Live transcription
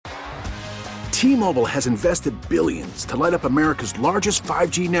T-Mobile has invested billions to light up America's largest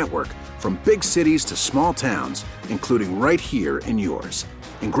 5G network, from big cities to small towns, including right here in yours.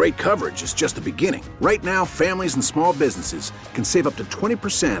 And great coverage is just the beginning. Right now, families and small businesses can save up to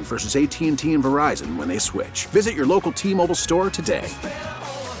 20% versus AT&T and Verizon when they switch. Visit your local T-Mobile store today.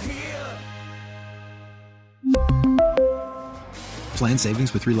 Plan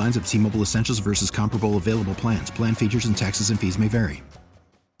savings with 3 lines of T-Mobile Essentials versus comparable available plans. Plan features and taxes and fees may vary.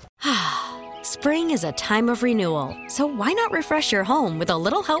 Spring is a time of renewal, so why not refresh your home with a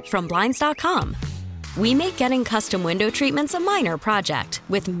little help from Blinds.com? We make getting custom window treatments a minor project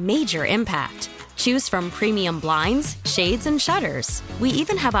with major impact. Choose from premium blinds, shades, and shutters. We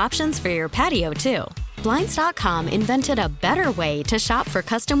even have options for your patio, too. Blinds.com invented a better way to shop for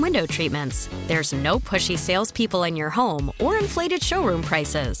custom window treatments. There's no pushy salespeople in your home or inflated showroom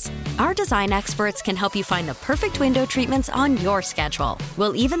prices. Our design experts can help you find the perfect window treatments on your schedule.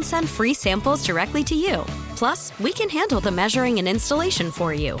 We'll even send free samples directly to you. Plus, we can handle the measuring and installation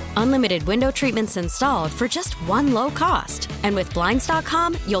for you. Unlimited window treatments installed for just one low cost. And with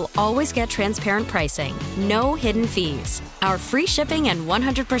Blinds.com, you'll always get transparent pricing. No hidden fees. Our free shipping and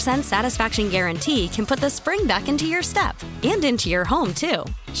 100% satisfaction guarantee can put the spring back into your step and into your home, too.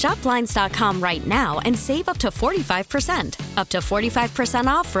 Shop Blinds.com right now and save up to 45%. Up to 45%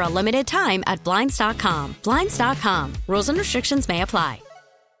 off for a limited time at Blinds.com. Blinds.com. Rules and restrictions may apply.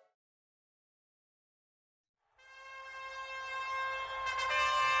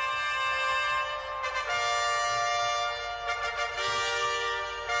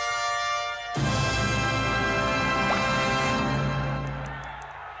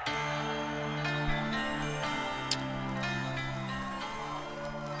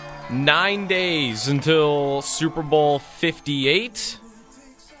 Nine days until Super Bowl 58.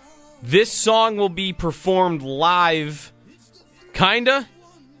 This song will be performed live, kinda,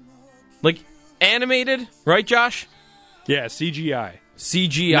 like animated, right, Josh? Yeah, CGI.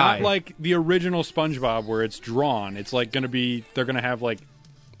 CGI. Not like the original SpongeBob where it's drawn. It's like going to be, they're going to have like,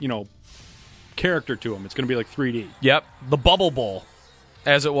 character to them. It's going to be like 3D. Yep, the Bubble Bowl,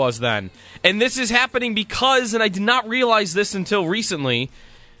 as it was then. And this is happening because, and I did not realize this until recently,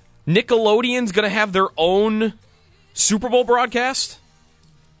 Nickelodeon's going to have their own Super Bowl broadcast?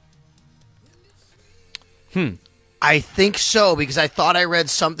 I think so, because I thought I read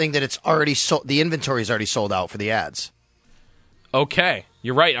something that it's already sold. The inventory is already sold out for the ads. Okay,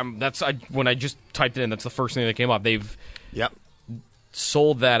 you're right. When I just typed it in, that's the first thing that came up. They've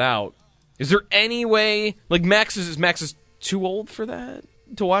sold that out. Is there any way, like Max is too old for that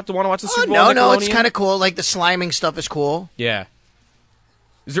to want to watch the Super Bowl? No, it's kind of cool. Like the sliming stuff is cool. Yeah.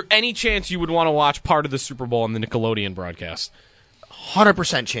 Is there any chance you would want to watch part of the Super Bowl on the Nickelodeon broadcast?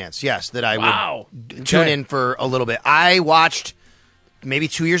 100% chance, yes, that I would tune in for a little bit. I watched maybe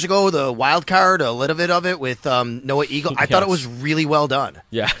 2 years ago the Wild Card, a little bit of it with Noah Eagle. I thought it was really well done.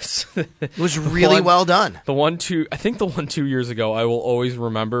 Yes. It was really well done. I think the one 2 years ago I will always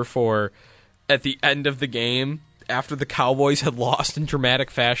remember for at the end of the game after the Cowboys had lost in dramatic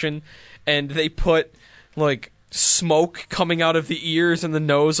fashion and they put like smoke coming out of the ears and the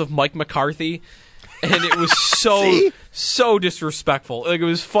nose of Mike McCarthy, and it was so disrespectful. Like, it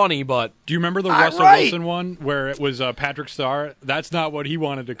was funny, but do you remember the Russell Wilson one where it was Patrick Starr? That's not what he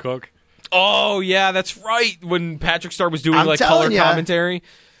wanted to cook. Oh yeah, that's right. When Patrick Starr was doing color commentary.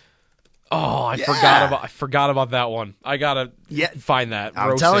 Oh, I forgot about that one. I gotta find that.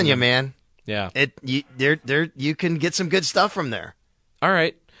 I'm telling you, man. Yeah, you can get some good stuff from there. All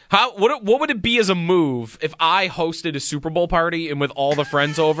right. What would it be as a move if I hosted a Super Bowl party and with all the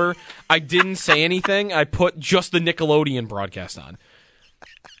friends over, I didn't say anything, I put just the Nickelodeon broadcast on?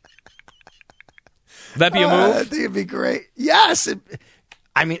 Would that be a move? I think it'd be great. Yes.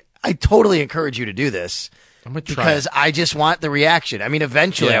 I totally encourage you to do this because I just want the reaction. I mean,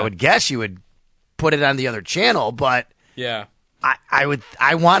 eventually I would guess you would put it on the other channel, but yeah, I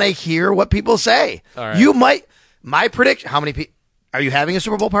want to hear what people say. All right. You might, my prediction, how many people? Are you having a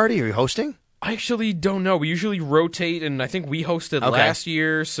Super Bowl party? Are you hosting? I actually don't know. We usually rotate, and I think we hosted last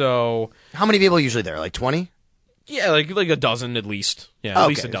year, so... How many people are usually there? Like 20? Yeah, like a dozen at least. Yeah, at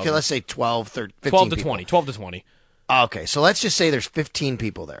least a dozen. Okay, let's say 12, 13, 15 12 to people. 20. 12 to 20. Okay, so let's just say there's 15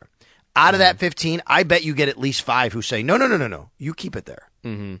 people there. Out of that 15, I bet you get at least 5 who say, no, you keep it there.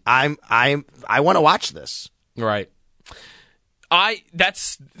 Mm-hmm. I want to watch this. Right.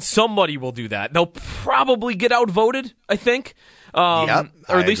 Somebody will do that. They'll probably get outvoted, I think. Or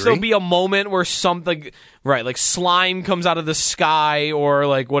at least there'll be a moment where something, right, like slime comes out of the sky or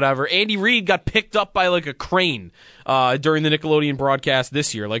like whatever. Andy Reid got picked up by like a crane during the Nickelodeon broadcast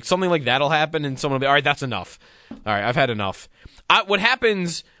this year. Like something like that'll happen and someone will be, all right, that's enough. All right, I've had enough. What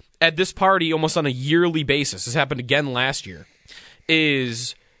happens at this party almost on a yearly basis, this happened again last year,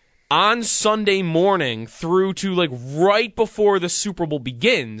 is on Sunday morning through to like right before the Super Bowl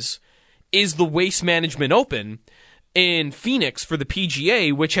begins is the Waste Management Open in Phoenix for the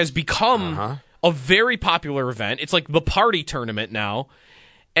PGA, which has become a very popular event. It's like the party tournament now.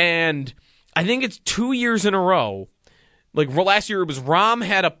 And I think it's 2 years in a row. Like last year, it was Rahm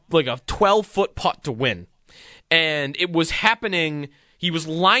had a 12-foot putt to win. And it was happening, he was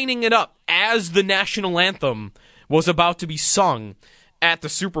lining it up as the national anthem was about to be sung at the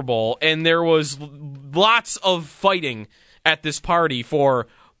Super Bowl. And there was lots of fighting at this party for,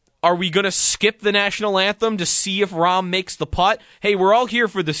 are we going to skip the national anthem to see if Rahm makes the putt? Hey, we're all here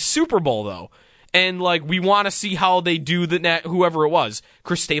for the Super Bowl, though. And, like, we want to see how they do whoever it was.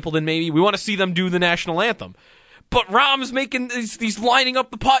 Chris Stapleton, maybe. We want to see them do the national anthem. But Rahm's making he's lining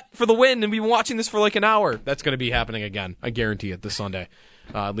up the putt for the win, and we've been watching this for like an hour. That's going to be happening again. I guarantee it this Sunday,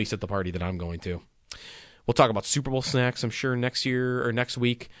 at least at the party that I'm going to. We'll talk about Super Bowl snacks, I'm sure, next year or next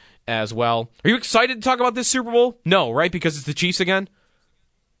week as well. Are you excited to talk about this Super Bowl? No, right? Because it's the Chiefs again?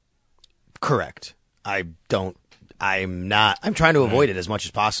 Correct. I'm not. I'm trying to avoid it as much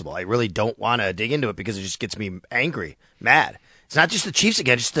as possible. I really don't want to dig into it because it just gets me angry, mad. It's not just the Chiefs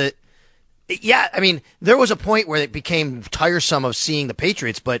again, yeah, I mean, there was a point where it became tiresome of seeing the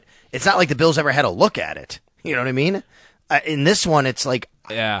Patriots, but it's not like the Bills ever had a look at it. You know what I mean? In this one, it's like,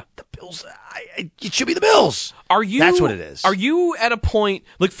 the Bills, it should be the Bills. That's what it is. Are you at a point,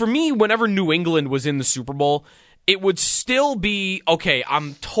 like for me, whenever New England was in the Super Bowl, it would still be, okay,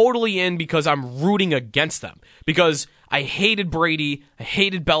 I'm totally in because I'm rooting against them. Because I hated Brady, I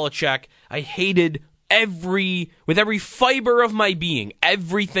hated Belichick, I hated with every fiber of my being,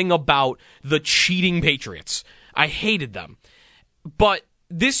 everything about the cheating Patriots. I hated them. But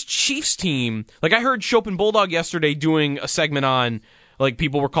this Chiefs team, like I heard Chopin Bulldog yesterday doing a segment on, like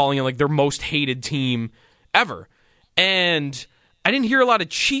people were calling it like their most hated team ever. And I didn't hear a lot of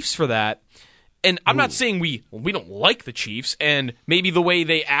Chiefs for that. And I'm not saying we don't like the Chiefs, and maybe the way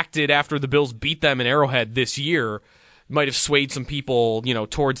they acted after the Bills beat them in Arrowhead this year might have swayed some people,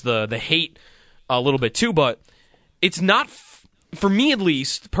 towards the hate a little bit too, but it's not, for me at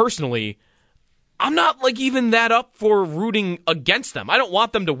least, personally, I'm not like even that up for rooting against them. I don't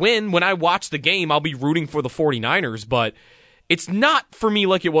want them to win. When I watch the game, I'll be rooting for the 49ers, but it's not for me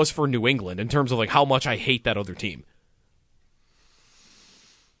like it was for New England in terms of like how much I hate that other team.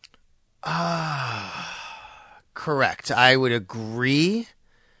 Correct. I would agree,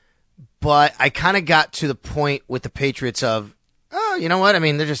 but I kind of got to the point with the Patriots of, oh, you know what? I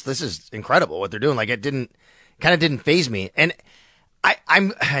mean, this is incredible what they're doing. Like it kind of didn't faze me. And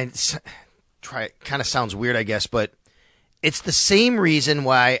kind of sounds weird, I guess, but it's the same reason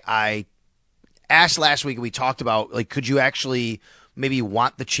why I asked last week, we talked about, like, could you actually maybe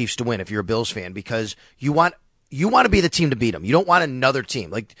want the Chiefs to win if you're a Bills fan? Because you want to be the team to beat them. You don't want another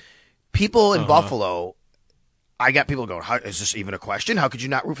team. Like people in Buffalo, I got people going, is this even a question? How could you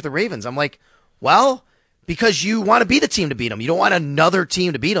not root for the Ravens? I'm like, well, because you want to be the team to beat them. You don't want another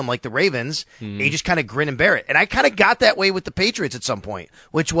team to beat them like the Ravens. And you just kind of grin and bear it. And I kind of got that way with the Patriots at some point,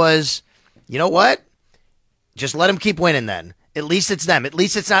 which was, you know what? Just let them keep winning then. At least it's them. At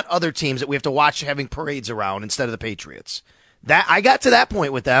least it's not other teams that we have to watch having parades around instead of the Patriots. That I got to that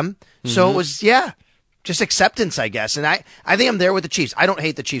point with them. So it was, just acceptance, I guess. And I think I'm there with the Chiefs. I don't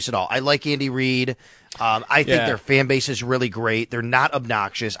hate the Chiefs at all. I like Andy Reid. I think their fan base is really great. They're not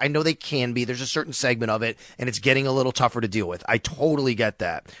obnoxious. I know they can be. There's a certain segment of it, and it's getting a little tougher to deal with. I totally get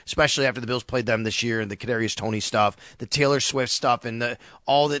that, especially after the Bills played them this year and the Kadarius Toney stuff, the Taylor Swift stuff, and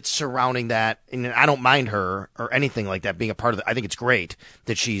all that's surrounding that. And I don't mind her or anything like that being a part of it. I think it's great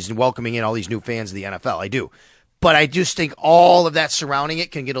that she's welcoming in all these new fans of the NFL. I do. But I just think all of that surrounding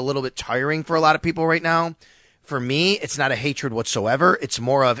it can get a little bit tiring for a lot of people right now. For me, it's not a hatred whatsoever. It's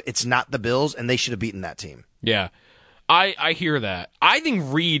more of it's not the Bills, and they should have beaten that team. Yeah, I hear that. I think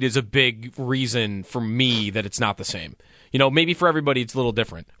Reid is a big reason for me that it's not the same. Maybe for everybody it's a little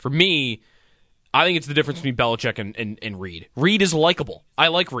different. For me, I think it's the difference between Belichick and Reid. Reid is likable. I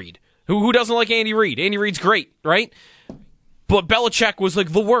like Reid. Who doesn't like Andy Reid? Andy Reid's great, right? But Belichick was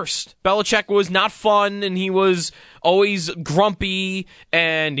like the worst. Belichick was not fun, and he was always grumpy,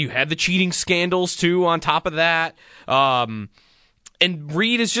 and you had the cheating scandals too on top of that. And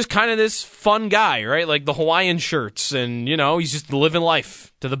Reid is just kind of this fun guy, right? Like the Hawaiian shirts, and he's just living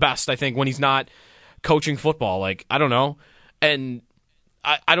life to the best, I think, when he's not coaching football. Like, I don't know. And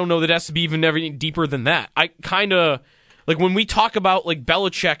I don't know that it has to be even everything deeper than that. I kind of... Like, when we talk about, like,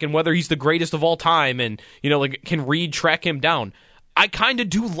 Belichick and whether he's the greatest of all time and, like, can Reid track him down, I kind of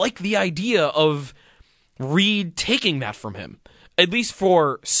do like the idea of Reid taking that from him. at least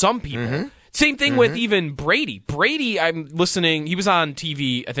for some people. Same thing with even Brady. Brady, I'm listening, he was on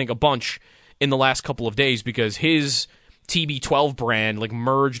TV, I think, a bunch in the last couple of days because his TB12 brand like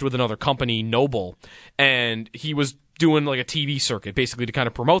merged with another company, Noble, and he was doing like a TV circuit basically to kind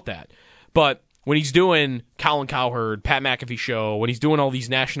of promote that. But when he's doing Colin Cowherd, Pat McAfee show, when he's doing all these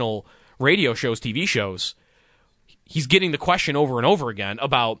national radio shows, TV shows, he's getting the question over and over again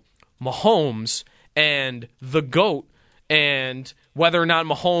about Mahomes and the GOAT and whether or not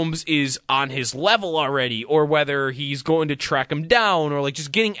Mahomes is on his level already or whether he's going to track him down or like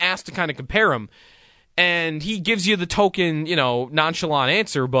just getting asked to kind of compare him. And he gives you the token, nonchalant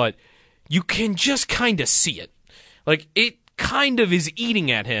answer, but you can just kind of see it. Like, it kind of is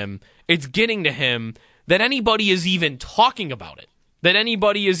eating at him. It's getting to him that anybody is even talking about it, that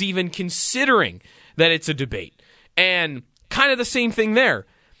anybody is even considering that it's a debate. And kind of the same thing there.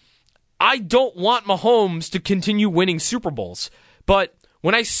 I don't want Mahomes to continue winning Super Bowls, but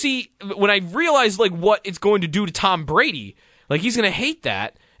when I realize like what it's going to do to Tom Brady, like he's going to hate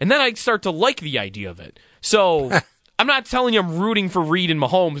that, and then I start to like the idea of it. So I'm not telling you I'm rooting for Reed and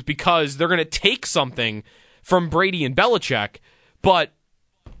Mahomes because they're going to take something from Brady and Belichick, but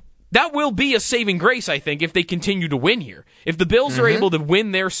that will be a saving grace, I think, if they continue to win here. If the Bills are able to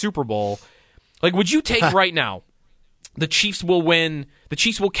win their Super Bowl, like would you take right now, the Chiefs will win, the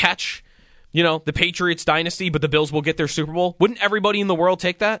Chiefs will catch the Patriots dynasty, but the Bills will get their Super Bowl? Wouldn't everybody in the world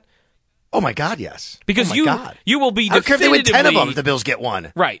take that? Oh, my God, yes. Because you will be definitively... I don't care if they win 10 of them if the Bills get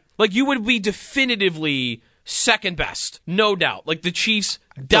one. Right. Like, you would be definitively second best, no doubt. Like, the Chiefs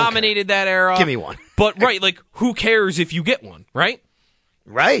dominated that era. Give me one. But, right, like, who cares if you get one, right?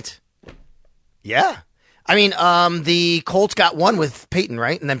 Right. Yeah. I mean, the Colts got one with Peyton,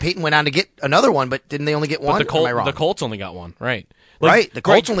 right? And then Peyton went on to get another one, but didn't they only get one? But Am I wrong? The Colts only got one, right. Right, the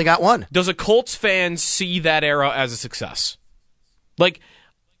Colts only got one. Does a Colts fan see that era as a success? Like,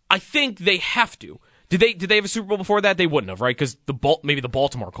 I think they have to. Did they have a Super Bowl before that? They wouldn't have, right? Because maybe the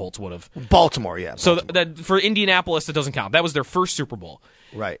Baltimore Colts would have. Baltimore, yeah. So that for Indianapolis, that doesn't count. That was their first Super Bowl.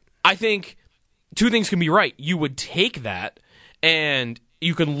 Right. I think two things can be right. You would take that, and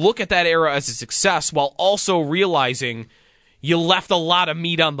you can look at that era as a success while also realizing you left a lot of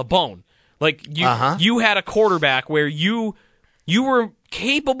meat on the bone. Like, you had a quarterback where you were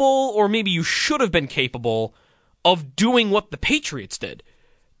capable, or maybe you should have been capable, of doing what the Patriots did.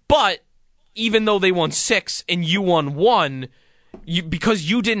 But even though they won 6 and you won 1, because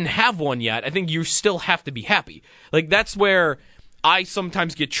you didn't have one yet, I think you still have to be happy. Like, that's where I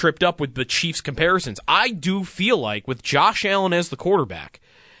sometimes get tripped up with the Chiefs comparisons. I do feel like, with Josh Allen as the quarterback,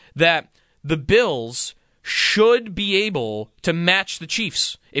 that the Bills should be able to match the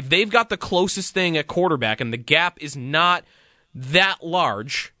Chiefs. If they've got the closest thing at quarterback and the gap is not that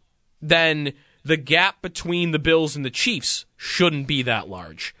large, then the gap between the Bills and the Chiefs shouldn't be that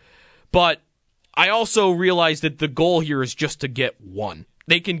large. But I also realize that the goal here is just to get one.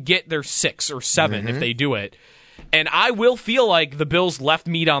 They can get their 6 or 7 if they do it. And I will feel like the Bills left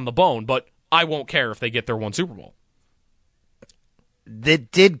meat on the bone, but I won't care if they get their one Super Bowl.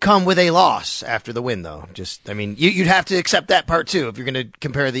 That did come with a loss after the win, though. You'd have to accept that part too if you're going to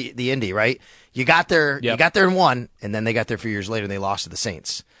compare the Indy, right? You got there and won, and then they got there a few years later and they lost to the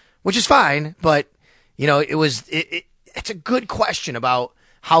Saints, which is fine. But it's a good question about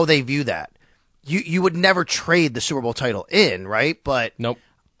how they view that. You would never trade the Super Bowl title in, right? But nope.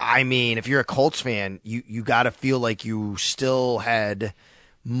 I mean, if you're a Colts fan, you got to feel like you still had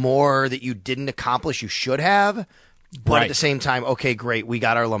more that you didn't accomplish you should have. But at the same time, okay, great, we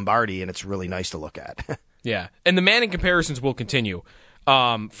got our Lombardi, and it's really nice to look at. Yeah, and the Manning comparisons will continue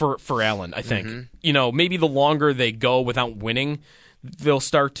for Allen, I think. Maybe the longer they go without winning, they'll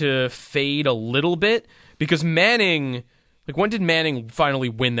start to fade a little bit, because Manning... Like, when did Manning finally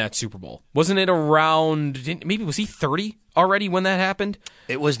win that Super Bowl? Wasn't it around... Maybe was he 30 already when that happened?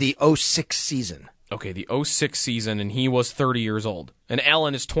 It was the 06 season. Okay, the 06 season, and he was 30 years old. And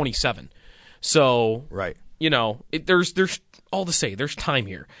Allen is 27. So... Right. There's all to say. There's time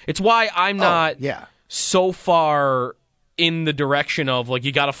here. It's why I'm not so far in the direction of, like,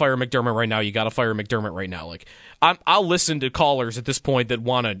 you got to fire McDermott right now. You got to fire McDermott right now. Like, I'll listen to callers at this point that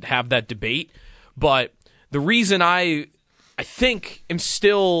want to have that debate. But the reason I think am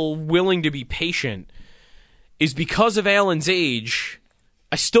still willing to be patient is because of Allen's age.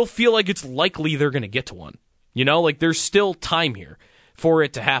 I still feel like it's likely they're going to get to one. Like, there's still time here for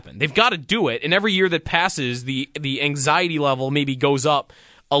it to happen. They've got to do it, and every year that passes, the anxiety level maybe goes up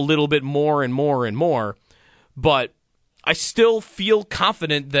a little bit more and more and more, but I still feel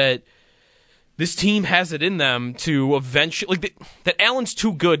confident that this team has it in them to eventually... that Allen's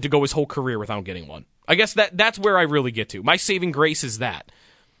too good to go his whole career without getting one. I guess that's where I really get to. My saving grace is that.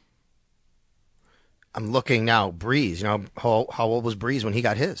 I'm looking now. Breeze, how old was Breeze when he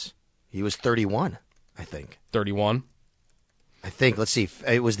got his? He was 31, I think. 31? I think, let's see,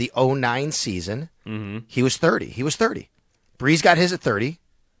 it was the 09 season. Mm-hmm. He was 30. Breeze got his at 30.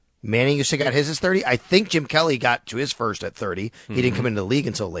 Manning used to got his at 30. I think Jim Kelly got to his first at 30. He didn't come into the league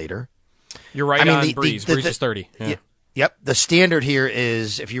until later. You're right on Breeze. Breeze is 30. Yeah. Yep. The standard here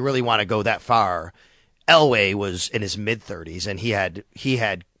is, if you really want to go that far, Elway was in his mid-30s, and he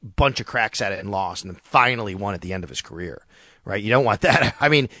had a bunch of cracks at it and lost, and then finally won at the end of his career. Right? You don't want that. I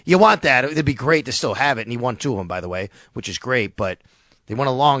mean, you want that. It'd be great to still have it, and he won 2 of them, by the way, which is great, but they won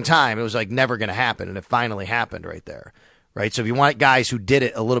a long time. It was like never going to happen, and it finally happened right there. Right? So if you want guys who did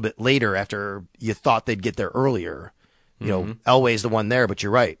it a little bit later after you thought they'd get there earlier, Elway's the one there, but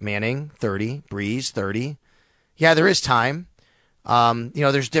you're right. Manning, 30. Breeze, 30. Yeah, there is time.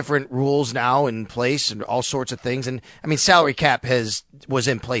 There's different rules now in place and all sorts of things. And, I mean, salary cap was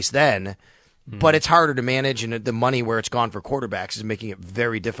in place then, but it's harder to manage, and the money where it's gone for quarterbacks is making it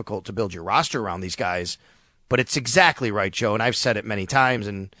very difficult to build your roster around these guys. But it's exactly right, Joe, and I've said it many times,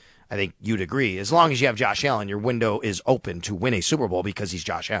 and I think you'd agree. As long as you have Josh Allen, your window is open to win a Super Bowl because he's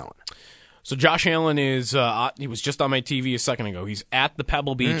Josh Allen. So Josh Allen is, he was just on my TV a second ago. He's at the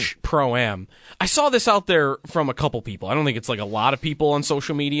Pebble Beach Pro-Am. I saw this out there from a couple people. I don't think it's like a lot of people on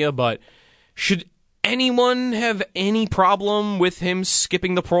social media, but should anyone have any problem with him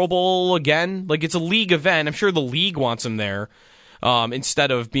skipping the Pro Bowl again? Like, it's a league event. I'm sure the league wants him there instead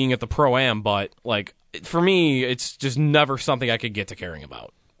of being at the Pro-Am, but like, for me, it's just never something I could get to caring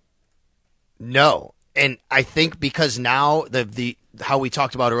about. No. And I think because now the how we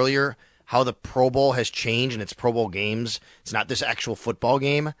talked about earlier, how the Pro Bowl has changed and it's Pro Bowl games, it's not this actual football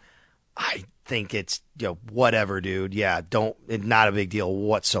game. I think it's whatever, dude. Yeah, not a big deal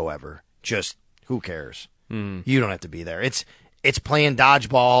whatsoever. Just who cares? You don't have to be there. It's playing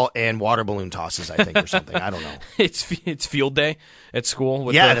dodgeball and water balloon tosses, I think, or something. I don't know. It's field day at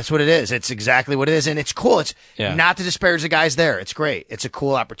school. That's what it is. It's exactly what it is, and it's cool. It's not to disparage the guys there. It's great. It's a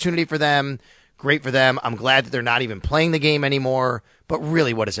cool opportunity for them. Great for them. I'm glad that they're not even playing the game anymore. But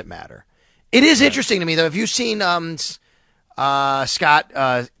really, what does it matter? It is interesting to me, though. Have you seen Scott?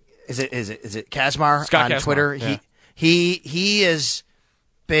 Is it Kazmar Scott on Kazmar, Twitter? yeah. He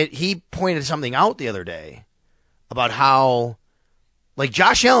pointed something out the other day about how, like,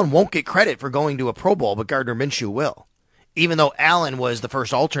 Josh Allen won't get credit for going to a Pro Bowl, but Gardner Minshew will, even though Allen was the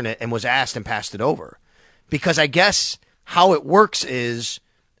first alternate and was asked and passed it over. Because I guess how it works is,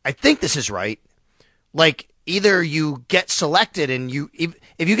 I think this is right, like, either you get selected and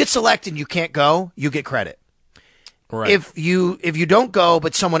if you get selected and you can't go, you get credit. Right. If you don't go,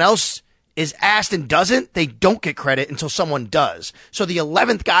 but someone else is asked and doesn't, they don't get credit until someone does. So the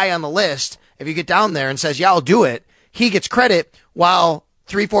 11th guy on the list, if you get down there and says, yeah, I'll do it, he gets credit, while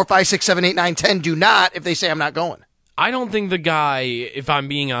 3, 4, 5, 6, 7, 8, 9, 10 do not if they say I'm not going. I don't think the guy, if I'm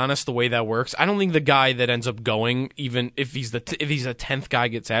being honest, the way that works, I don't think the guy that ends up going, even if he's a 10th guy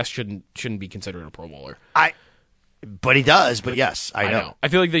gets asked, shouldn't be considered a Pro Bowler. But he does. But yes, I know. I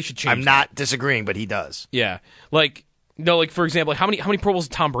feel like they should change. I'm not disagreeing, but he does. Yeah, like for example, how many Pro Bowls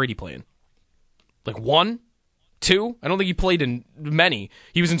did Tom Brady play in? Like 1, 2? I don't think he played in many.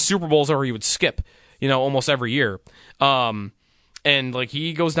 He was in Super Bowls or he would skip, almost every year. And like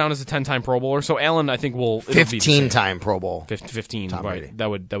he goes down as a 10-time Pro Bowler. So Allen, I think, will 15-time Pro Bowl. 15, Tom right? Brady.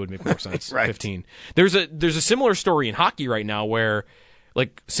 That would make more sense. Right. 15. There's a similar story in hockey right now where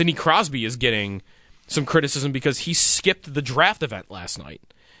like Sidney Crosby is getting some criticism because he skipped the draft event last night.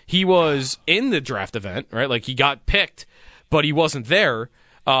 He was in the draft event, right? Like he got picked, but he wasn't there.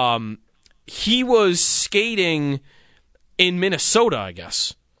 He was skating in Minnesota, I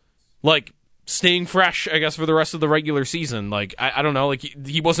guess. Like staying fresh, I guess, for the rest of the regular season. Like, I don't know, like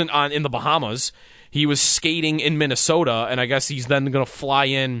he wasn't in the Bahamas. He was skating in Minnesota, and I guess he's then going to fly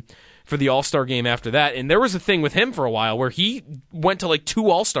in for the All-Star game after that. And there was a thing with him for a while where he went to like 2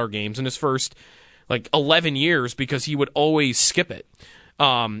 All-Star games in his first like 11 years because he would always skip it.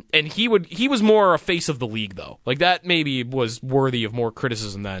 And he was more a face of the league, though. Like that maybe was worthy of more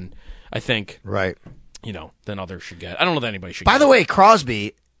criticism than I think, right? Than others should get. I don't know that anybody should. By the way,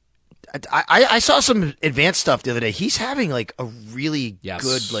 Crosby, I saw some advanced stuff the other day. He's having like a really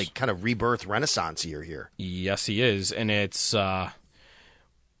good, like, kind of rebirth renaissance year here. Yes, he is, and it's.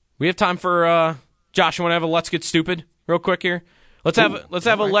 We have time for Josh. You want to have a Let's Get Stupid real quick here? Let's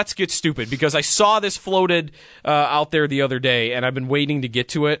have a Let's Get Stupid, because I saw this floated out there the other day, and I've been waiting to get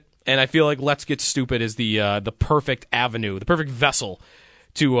to it. And I feel like Let's Get Stupid is the perfect avenue, the perfect vessel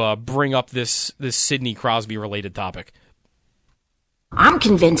to bring up this Sidney Crosby related topic. I'm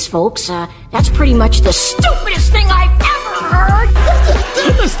convinced, folks, that's pretty much the stupidest thing I've ever heard. That's the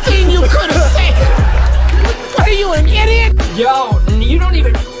dumbest thing you could have said. What are you, an idiot? Yo, you don't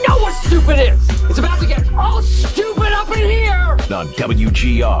even know what stupid is. It's about to get all stupid up in here. On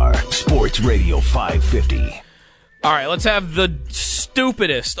WGR Sports Radio 550. All right, let's have the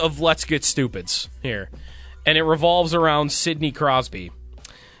stupidest of Let's Get Stupids here. And it revolves around Sidney Crosby.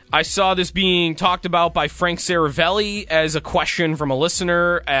 I saw this being talked about by Frank Saravelli as a question from a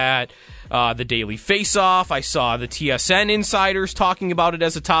listener at the Daily Face-Off. I saw the TSN insiders talking about it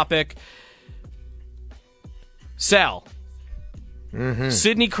as a topic. Sal,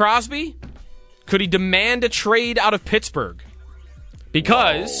 Sidney Crosby, could he demand a trade out of Pittsburgh?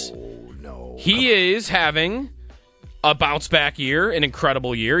 Because he is having a bounce-back year, an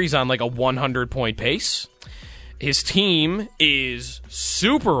incredible year. He's on like a 100-point pace. His team is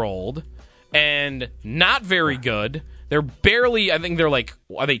super old and not very good. They're barely, I think they're like,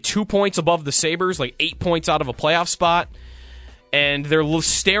 are they 2 points above the Sabres? Like 8 points out of a playoff spot. And they're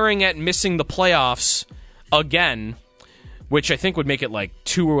staring at missing the playoffs again, which I think would make it like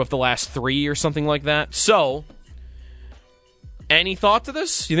 2 of the last 3 or something like that. So, any thought to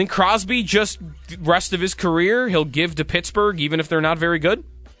this? You think Crosby, just rest of his career, he'll give to Pittsburgh even if they're not very good?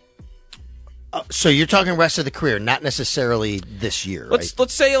 So you're talking rest of the career, not necessarily this year, right?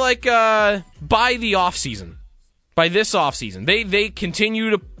 Let's say like by the offseason. By this offseason. They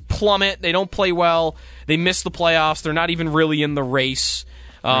continue to plummet. They don't play well. They miss the playoffs. They're not even really in the race.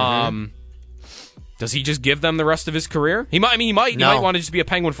 Does he just give them the rest of his career? He might. I mean, he might. No. He might want to just be a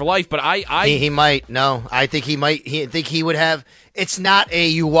Penguin for life. But he might. No, I think he might. I think he would have. It's not a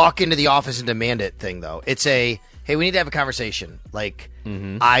you walk into the office and demand it thing, though. It's a hey, we need to have a conversation. Like,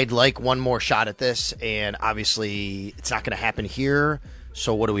 I'd like one more shot at this, and obviously it's not going to happen here.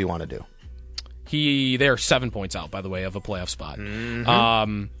 So what do we want to do? They're 7 points out, by the way, of a playoff spot.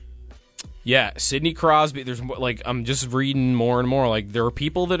 Yeah, Sidney Crosby. There's like I'm just reading more and more. Like there are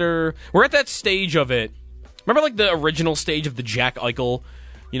people that we're at that stage of it. Remember, like the original stage of the Jack Eichel,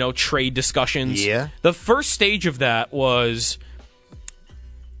 trade discussions. Yeah. The first stage of that was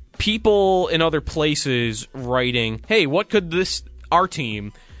people in other places writing, "Hey, what could our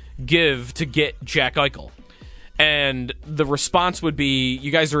team give to get Jack Eichel?" And the response would be,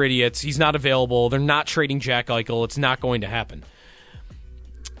 "You guys are idiots. He's not available. They're not trading Jack Eichel. It's not going to happen."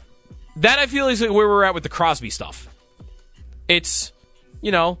 That, I feel, is where we're at with the Crosby stuff. It's,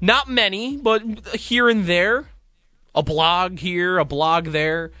 not many, but here and there. A blog here, a blog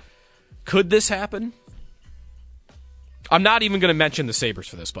there. Could this happen? I'm not even going to mention the Sabres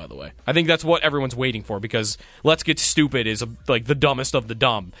for this, by the way. I think that's what everyone's waiting for, because Let's Get Stupid is like the dumbest of the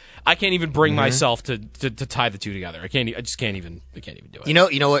dumb. I can't even bring myself to tie the two together. I can't even do it.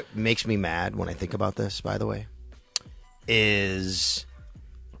 You know what makes me mad when I think about this, by the way, is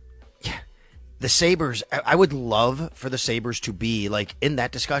the Sabres. I would love for the Sabres to be like in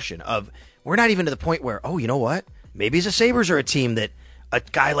that discussion of, we're not even to the point where, oh, you know what? Maybe the Sabres are a team that a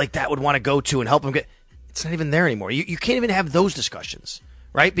guy like that would want to go to and help him get. It's not even there anymore. You can't even have those discussions,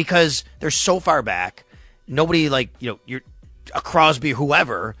 right? Because they're so far back. Nobody you're a Crosby,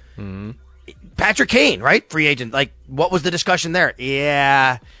 whoever. Patrick Kane, right? Free agent. Like, what was the discussion there?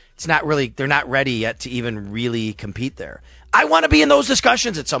 Yeah, it's not really. They're not ready yet to even really compete there. I want to be in those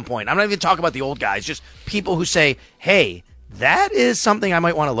discussions at some point. I'm not even talking about the old guys. Just people who say, "Hey, that is something I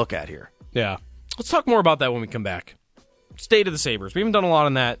might want to look at here." Yeah, let's talk more about that when we come back. State of the Sabres. We haven't done a lot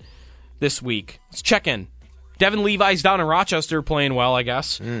on that this week. Let's check in. Devin Levi's down in Rochester playing well, I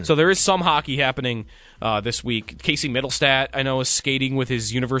guess. So there is some hockey happening this week. Casey Middlestat, I know, is skating with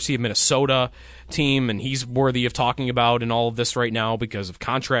his University of Minnesota team, and he's worthy of talking about in all of this right now because of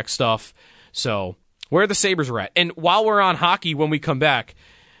contract stuff. So where the Sabres are at. And while we're on hockey, when we come back,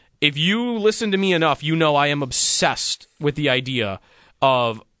 if you listen to me enough, you know I am obsessed with the idea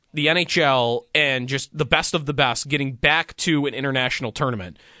of the NHL and just the best of the best getting back to an international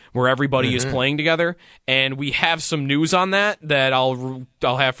tournament where everybody is playing together, and we have some news on that I'll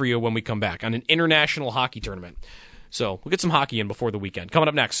have for you when we come back on an international hockey tournament. So we'll get some hockey in before the weekend. Coming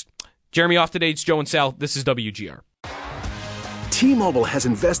up next, Jeremy off today. It's Joe and Sal. This is WGR. T-Mobile has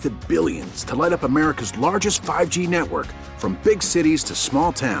invested billions to light up America's largest 5G network, from big cities to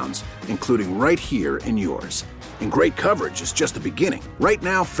small towns, including right here in yours. And great coverage is just the beginning. Right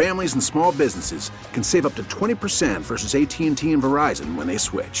now, families and small businesses can save up to 20% versus AT&T and Verizon when they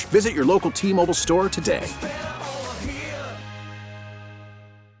switch. Visit your local T-Mobile store today.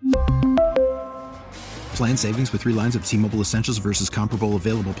 Plan savings with 3 lines of T-Mobile Essentials versus comparable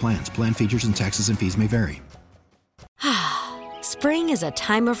available plans. Plan features and taxes and fees may vary. Spring is a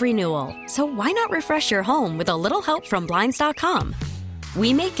time of renewal, so why not refresh your home with a little help from Blinds.com?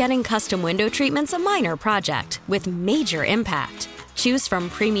 We make getting custom window treatments a minor project with major impact. Choose from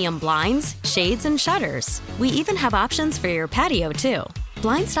premium blinds, shades, and shutters. We even have options for your patio, too.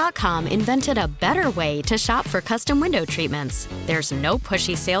 Blinds.com invented a better way to shop for custom window treatments. There's no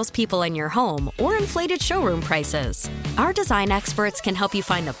pushy salespeople in your home or inflated showroom prices. Our design experts can help you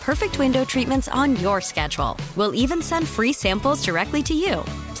find the perfect window treatments on your schedule. We'll even send free samples directly to you.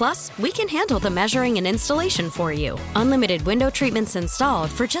 Plus, we can handle the measuring and installation for you. Unlimited window treatments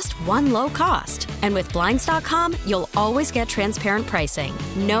installed for just one low cost. And with Blinds.com, you'll always get transparent pricing.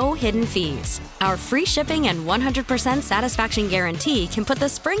 No hidden fees. Our free shipping and 100% satisfaction guarantee can put the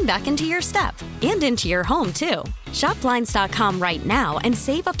spring back into your step and into your home, too. Shop Blinds.com right now and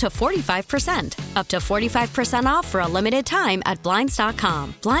save up to 45%. Up to 45% off for a limited time at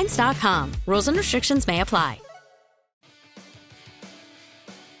Blinds.com. Blinds.com. Rules and restrictions may apply.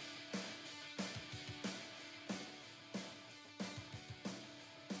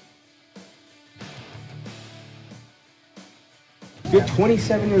 You're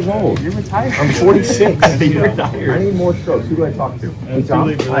 27 years old. You're retired. I'm 46. You're retired. I need more strokes. Who do I talk to? Hey,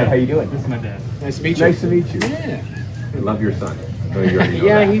 Tom. Hi, how you doing? This is my dad. Nice to meet you. Nice to meet you. Yeah. I love your son. I know you already know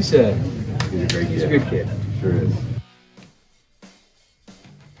yeah, that. he's a great kid. He's a good kid. Sure is.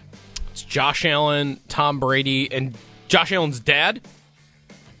 It's Josh Allen, Tom Brady, and Josh Allen's dad.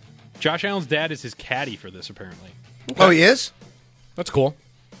 Josh Allen's dad is his caddy for this, apparently. Okay. Oh, he is? That's cool.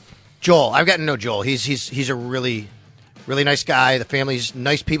 Joel. I've gotten to know Joel. He's a really nice guy. The family's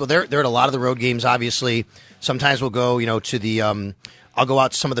nice people. They're at a lot of the road games, obviously. Sometimes we'll go, to the I'll go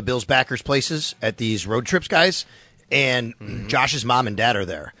out to some of the Bills backers places at these road trips, guys. And Josh's mom and dad are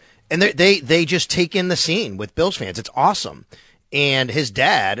there. And they just take in the scene with Bills fans. It's awesome. And his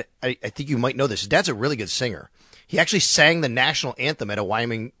dad, I think you might know this, his dad's a really good singer. He actually sang the national anthem at a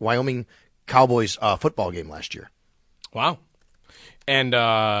Wyoming Cowboys football game last year. Wow. And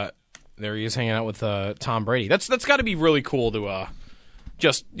there he is hanging out with Tom Brady. That's got to be really cool to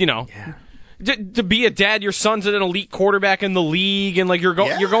to be a dad. Your son's an elite quarterback in the league, and you're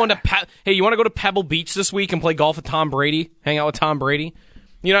going to hey, you want to go to Pebble Beach this week and play golf with Tom Brady? Hang out with Tom Brady?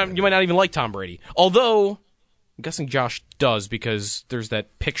 You might not even like Tom Brady. Although I'm guessing Josh does, because there's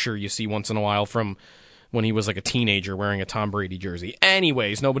that picture you see once in a while from when he was like a teenager wearing a Tom Brady jersey.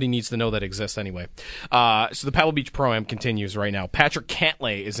 Anyways, nobody needs to know that exists anyway. So the Pebble Beach Pro-Am continues right now. Patrick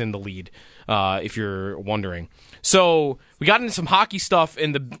Cantlay is in the lead, if you're wondering. So we got into some hockey stuff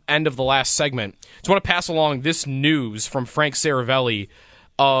in the end of the last segment. Just want to pass along this news from Frank Saravelli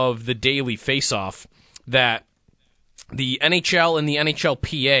of the Daily Faceoff that the NHL and the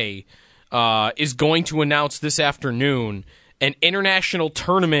NHLPA is going to announce this afternoon an international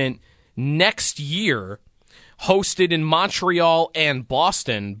tournament next year, hosted in Montreal and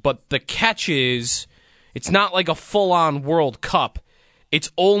Boston, but the catch is it's not like a full-on World Cup.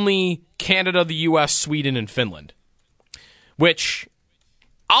 It's only Canada, the U.S., Sweden, and Finland, which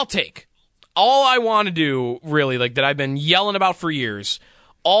I'll take. All I want to do, really, that I've been yelling about for years,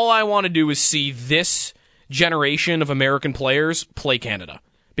 all I want to do is see this generation of American players play Canada,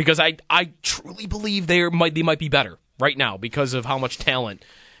 because I truly believe they might be better right now because of how much talent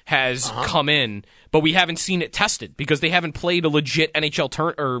has come in, but we haven't seen it tested because they haven't played a legit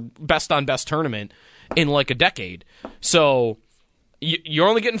NHL or best on best tournament in a decade. So you're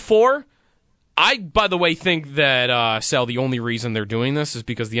only getting 4. I, by the way, think that Sal, the only reason they're doing this is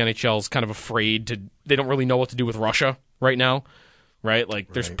because the NHL is kind of afraid to. They don't really know what to do with Russia right now, right?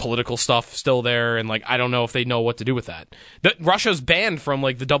 There's political stuff still there, and I don't know if they know what to do with that. Russia's banned from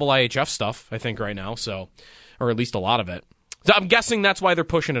the double IHF stuff, I think, right now. So, or at least a lot of it. So I'm guessing that's why they're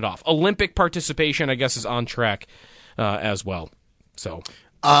pushing it off. Olympic participation, I guess, is on track as well. So,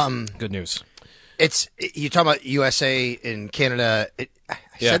 good news. You talk about USA and Canada. I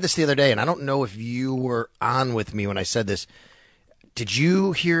said this the other day, and I don't know if you were on with me when I said this. Did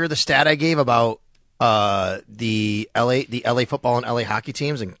you hear the stat I gave about the LA football and LA hockey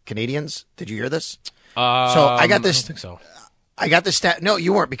teams and Canadians? Did you hear this? So I got this. I don't think so. I got this stat. No,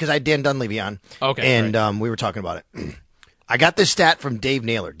 you weren't, because I had Dan Dunleavy on. Okay, and we were talking about it. I got this stat from Dave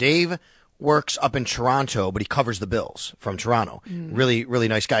Naylor. Dave works up in Toronto, but he covers the Bills from Toronto. Really, really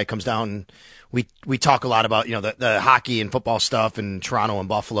nice guy. Comes down. We talk a lot about the hockey and football stuff in Toronto and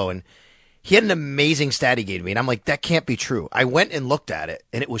Buffalo, and he had an amazing stat he gave me, and I'm like, that can't be true. I went and looked at it,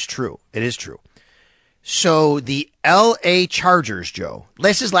 and it was true. It is true. So the L.A. Chargers, Joe,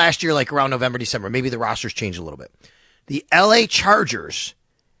 this is last year, around November, December. Maybe the rosters changed a little bit. The L.A. Chargers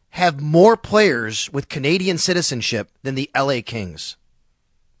have more players with Canadian citizenship than the L.A. Kings.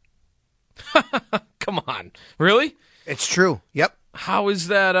 Come on. Really? It's true. Yep. How is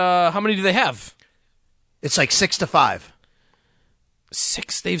that? How many do they have? It's 6-5.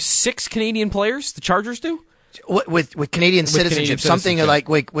 6. They have 6 Canadian players. The Chargers do. With Canadian citizenship, something like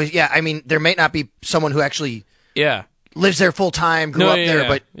yeah. I mean, there may not be someone who actually lives there full time, grew up there,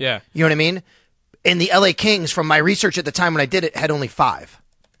 but you know what I mean. And the LA Kings, from my research at the time when I did it, had only 5.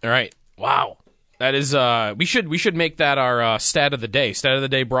 All right. Wow. That is, we should make that our stat of the day. Stat of the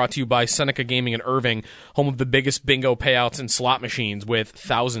day brought to you by Seneca Gaming in Irving, home of the biggest bingo payouts and slot machines with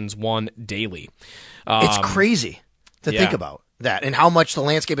thousands won daily. It's crazy to think about that and how much the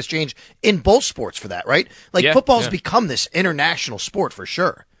landscape has changed in both sports for that, right? Like football's become this international sport for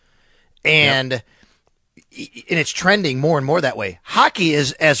sure. And it's trending more and more that way. Hockey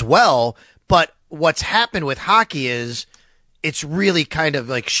is as well, but what's happened with hockey is it's really kind of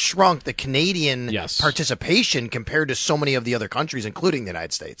like shrunk the Canadian participation compared to so many of the other countries, including the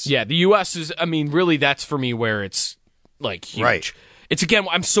United States. Yeah, the U.S. is, I mean, really that's for me where it's like huge. Right. It's, again,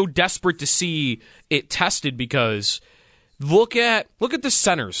 I'm so desperate to see it tested because look at the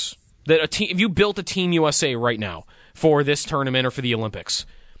centers that a team. If you built a Team USA right now for this tournament or for the Olympics,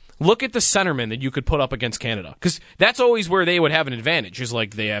 look at the centermen that you could put up against Canada, because that's always where they would have an advantage. Is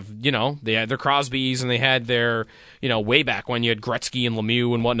like they had their Crosbys and they had their way back when you had Gretzky and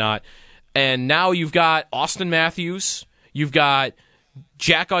Lemieux and whatnot, and now you've got Austin Matthews, you've got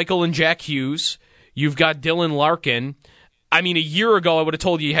Jack Eichel and Jack Hughes, you've got Dylan Larkin. I mean, a year ago, I would have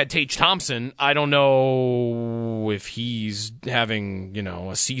told you had Tage Thompson. I don't know if he's having,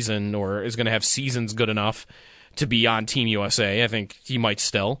 a season or is going to have seasons good enough to be on Team USA. I think he might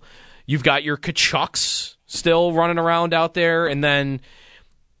still. You've got your Kachucks still running around out there. And then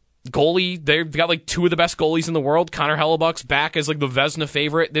goalie, they've got like 2 of the best goalies in the world. Connor Hellebuck's back as like the Vezina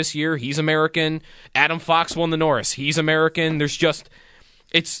favorite this year. He's American. Adam Fox won the Norris. He's American. There's just...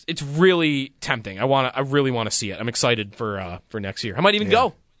 It's really tempting. I really want to see it. I'm excited for next year. I might even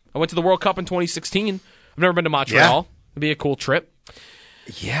go. I went to the World Cup in 2016. I've never been to Montreal. It'd be a cool trip.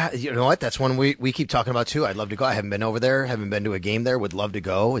 Yeah, you know what? That's one we keep talking about too. I'd love to go. I haven't been over there. Haven't been to a game there. Would love to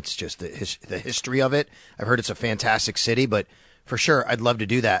go. It's just the history of it. I've heard it's a fantastic city, but for sure, I'd love to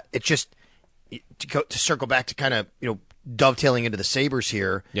do that. It's just to circle back to kind of dovetailing into the Sabres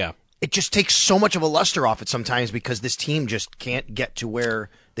here. Yeah. It just takes so much of a luster off it sometimes because this team just can't get to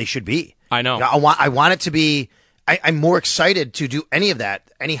where they should be. I know. I want it to be. I'm more excited to do any of that,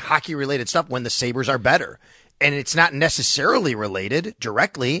 any hockey related stuff when the Sabres are better, and it's not necessarily related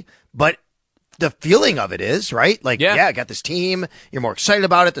directly, but the feeling of it is right. Like, I got this team. You're more excited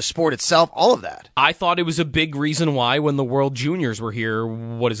about it. The sport itself, all of that. I thought it was a big reason why when the World Juniors were here.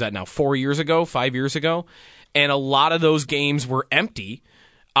 What is that now? 5 years ago, and a lot of those games were empty.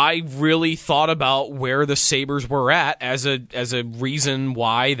 I really thought about where the Sabres were at as a reason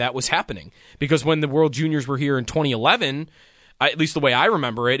why that was happening. Because when the World Juniors were here in 2011, at least the way I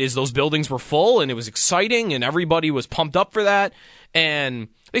remember it, is those buildings were full and it was exciting and everybody was pumped up for that. And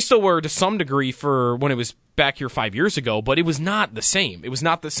they still were to some degree for when it was back here 5 years ago, but it was not the same. It was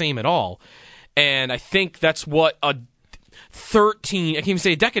not the same at all. And I think that's what I can't even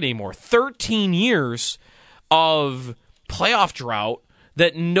say a decade anymore, 13 years of playoff drought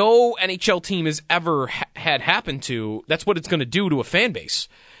that no NHL team has ever had happen to. That's what it's going to do to a fan base.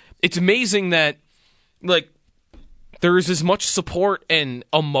 It's amazing that, there is as much support and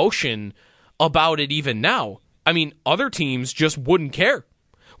emotion about it even now. I mean, other teams just wouldn't care.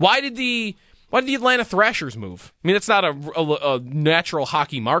 Why did the Atlanta Thrashers move? I mean, it's not a natural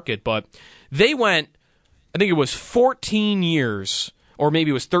hockey market, but they went, I think it was 14 years, or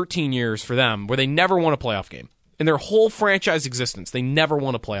maybe it was 13 years for them, where they never won a playoff game. In their whole franchise existence, they never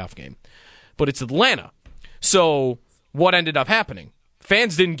won a playoff game. But it's Atlanta. So what ended up happening?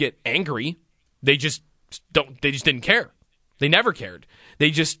 Fans didn't get angry. They just didn't care. They never cared. They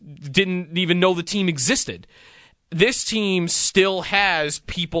just didn't even know the team existed. This team still has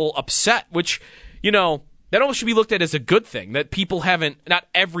people upset, which, that almost should be looked at as a good thing. That people haven't, not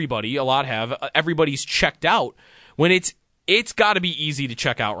everybody, a lot have, everybody's checked out. When it's got to be easy to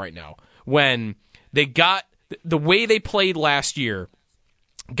check out right now. When they got the way they played last year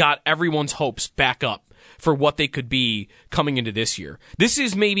got everyone's hopes back up for what they could be coming into this year. This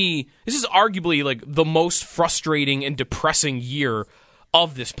is arguably like the most frustrating and depressing year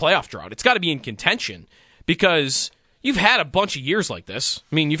of this playoff drought. It's got to be in contention because you've had a bunch of years like this.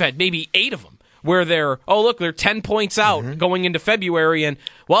 I mean, you've had maybe 8 of them where they're 10 points out going into February, and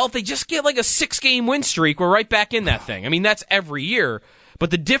if they just get like a 6-game win streak, we're right back in that thing. I mean, that's every year. But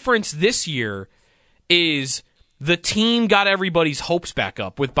the difference this year is the team got everybody's hopes back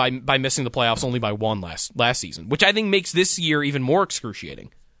up by missing the playoffs only by 1 last season, which I think makes this year even more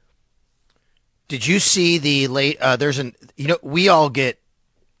excruciating. Did you see the late? We all get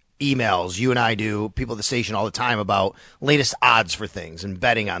emails. You and I do, people at the station all the time, about latest odds for things and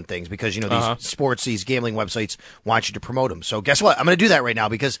betting on things because, these gambling websites want you to promote them. So guess what? I'm going to do that right now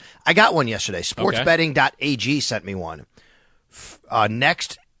because I got one yesterday. Sportsbetting.ag sent me one.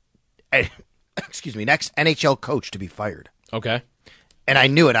 Next NHL coach to be fired. Okay. And I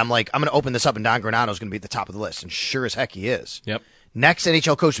knew it. I'm like, I'm going to open this up and Don Granato's going to be at the top of the list. And sure as heck he is. Yep. Next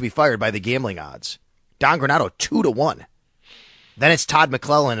NHL coach to be fired by the gambling odds. Don Granato, 2-1. Then it's Todd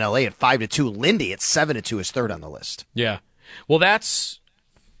McClellan in LA at 5-2. Lindy at 7-2 is third on the list. Yeah. Well, that's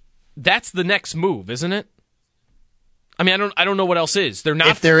the next move, isn't it? I mean, I don't know what else is. They're not.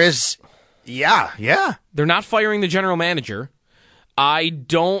 If there is, yeah. They're not firing the general manager. I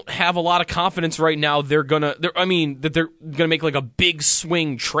don't have a lot of confidence right now that they're gonna make like a big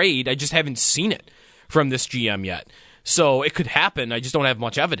swing trade. I just haven't seen it from this GM yet. So it could happen. I just don't have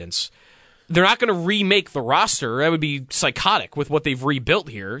much evidence. They're not going to remake the roster. That would be psychotic with what they've rebuilt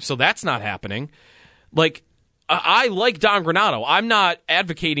here. So that's not happening. Like, I like Don Granato. I'm not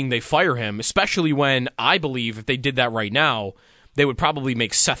advocating they fire him, especially when I believe if they did that right now, they would probably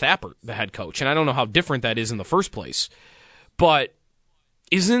make Seth Appert the head coach. And I don't know how different that is in the first place. But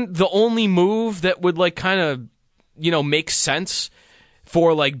isn't the only move that would like kind of, make sense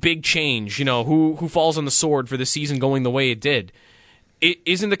for like big change, who falls on the sword for the season going the way it did?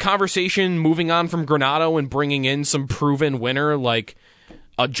 Isn't the conversation moving on from Granato and bringing in some proven winner like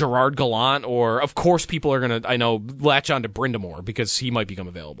a Gerard Gallant, or of course people are going to, latch on to Brindamore because he might become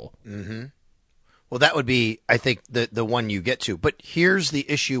available. Mm-hmm. Well, that would be, I think, the one you get to. But here's the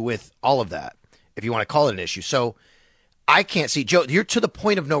issue with all of that, if you want to call it an issue. So I can't see, Joe, you're to the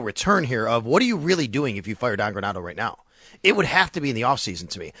point of no return here of what are you really doing if you fire Don Granato right now? It would have to be in the offseason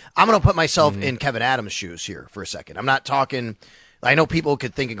to me. I'm going to put myself in Kevin Adams' shoes here for a second. I'm not talking, I know people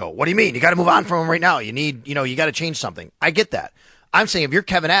could think and go, what do you mean? You got to move on from him right now. You need, you got to change something. I get that. I'm saying if you're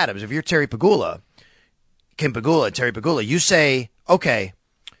Kevin Adams, if you're Terry Pegula, Terry Pegula, you say, okay,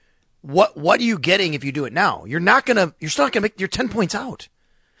 what are you getting if you do it now? You're still not going to make, you're 10 points out.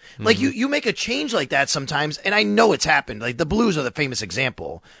 Like you make a change like that sometimes, and I know it's happened. Like the Blues are the famous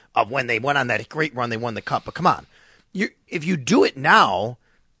example of when they went on that great run, they won the cup. But come on, if you do it now,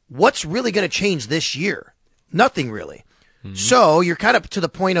 what's really going to change this year? Nothing really. Mm-hmm. So you're kind of to the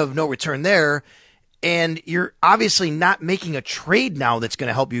point of no return there, and you're obviously not making a trade now that's going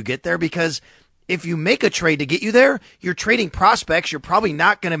to help you get there because if you make a trade to get you there, you're trading prospects. You're probably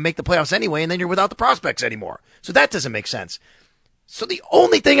not going to make the playoffs anyway, and then you're without the prospects anymore. So that doesn't make sense. So the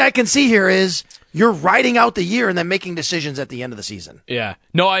only thing I can see here is you're riding out the year and then making decisions at the end of the season. Yeah.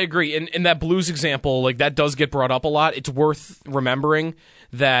 No, I agree. In that Blues example, like that does get brought up a lot. It's worth remembering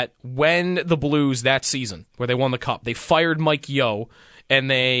that when the Blues that season, where they won the Cup, they fired Mike Yeo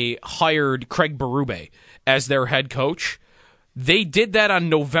and they hired Craig Berube as their head coach. They did that on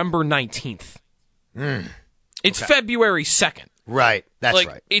November 19th. It's February 2nd. Right. That's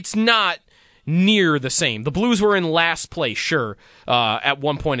right. It's not near the same. The Blues were in last place, sure, at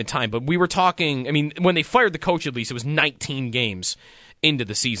one point in time, but we were talking, I mean, when they fired the coach, at least, it was 19 games into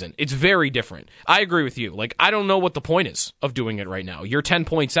the season. It's very different. I agree with you. Like, I don't know what the point is of doing it right now. You're 10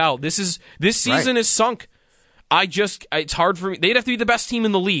 points out. This season is sunk. It's hard for me. They'd have to be the best team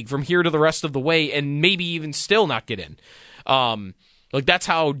in the league from here to the rest of the way and maybe even still not get in. That's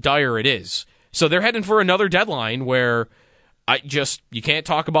how dire it is. So they're heading for another deadline where you can't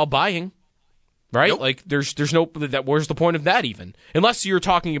talk about buying. Right? Nope. Like, there's no, where's the point of that even? Unless you're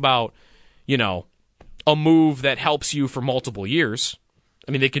talking about, a move that helps you for multiple years.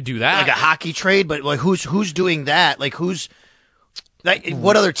 I mean, they could do that. Like a hockey trade, but like who's doing that? Like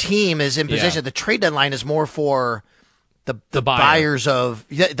what other team is in position? Yeah. The trade deadline is more for the buyers of,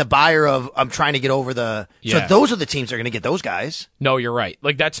 the buyer of, I'm trying to get over the, so those are the teams that are going to get those guys. No, you're right.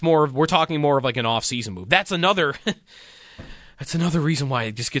 Like, that's more, we're talking more of like an off-season move. That's another reason why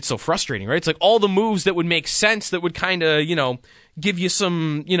it just gets so frustrating, right? It's like all the moves that would make sense that would kind of, give you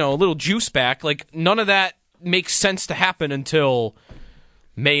some, a little juice back. Like none of that makes sense to happen until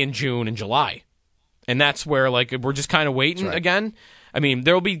May and June and July. And that's where like we're just kind of waiting again. I mean,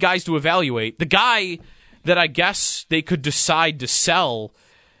 there'll be guys to evaluate. The guy that I guess they could decide to sell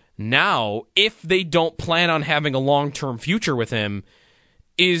now, if they don't plan on having a long-term future with him,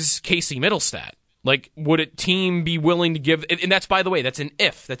 is Casey Middlestat. Like, would a team be willing to give... And that's, by the way, that's an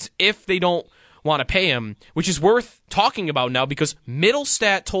if. That's if they don't want to pay him, which is worth talking about now because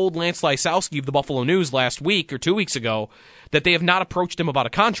Middlestat told Lance Lysowski of the Buffalo News last week or 2 weeks ago that they have not approached him about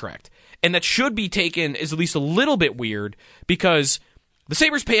a contract. And that should be taken as at least a little bit weird because the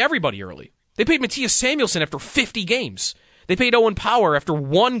Sabres pay everybody early. They paid Matthias Samuelsson after 50 games. They paid Owen Power after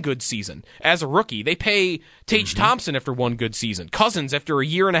one good season as a rookie. They pay Tage Thompson after one good season. Cousins after a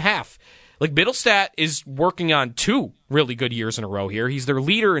year and a half. Like, Middlestat is working on 2 really good years in a row here. He's their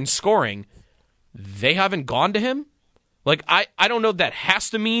leader in scoring. They haven't gone to him? Like, I don't know, that has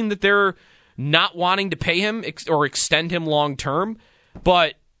to mean that they're not wanting to pay him or extend him long term,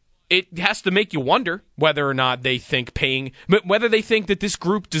 but it has to make you wonder whether or not they think whether they think that this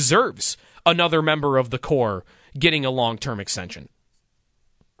group deserves another member of the core getting a long-term extension.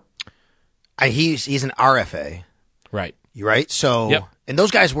 He's an RFA. Right. You right? So, yep. And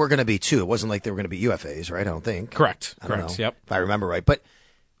those guys were going to be too. It wasn't like they were going to be UFAs, right? I don't think. Correct. I don't Correct. know, yep. if I remember right. But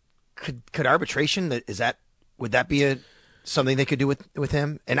could arbitration, would that be something they could do with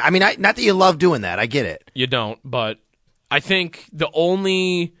him? And I mean, not that you love doing that. I get it. You don't, but I think the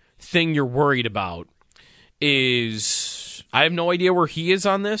only thing you're worried about is I have no idea where he is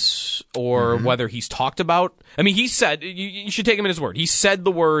on this or whether he's talked about. I mean, he said, you should take him at his word. He said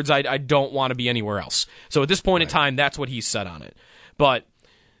the words, I don't want to be anywhere else. So at this point in time, that's what he's said on it. But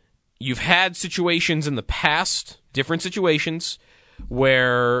you've had situations in the past, different situations,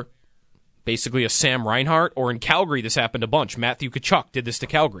 where basically a Sam Reinhart, or in Calgary this happened a bunch. Matthew Tkachuk did this to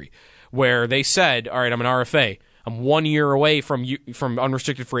Calgary, where they said, all right, I'm an RFA. I'm 1 year away from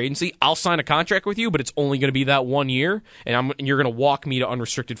unrestricted free agency. I'll sign a contract with you, but it's only going to be that 1 year, and you're going to walk me to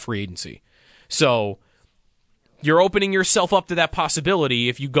unrestricted free agency. So you're opening yourself up to that possibility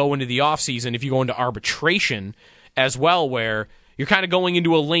if you go into the offseason, if you go into arbitration as well, where you're kind of going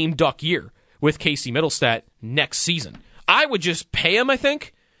into a lame duck year with Casey Middlestat next season. I would just pay him, I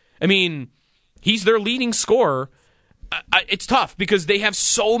think. I mean, he's their leading scorer. It's tough because they have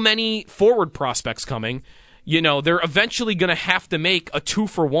so many forward prospects coming. You know, they're eventually going to have to make a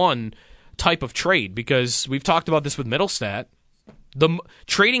 2-for-1 type of trade because we've talked about this with Middlestat.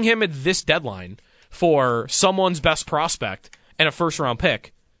 Trading him at this deadline for someone's best prospect and a first-round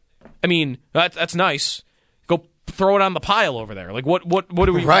pick, I mean, that's nice. Go throw it on the pile over there. Like, what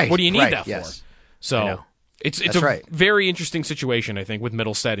do we? Right, what do you need that for? So it's a very interesting situation, I think, with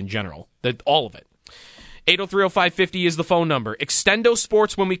Middlestat in general. That all of it. 803-0550 is the phone number. Extendo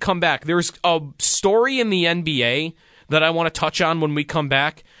Sports when we come back. There's a story in the NBA that I want to touch on when we come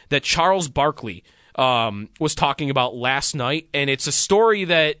back that Charles Barkley was talking about last night, and it's a story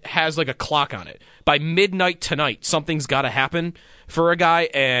that has like a clock on it. By midnight tonight, something's got to happen for a guy,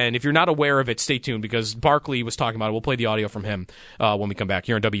 and if you're not aware of it, stay tuned because Barkley was talking about it. We'll play the audio from him when we come back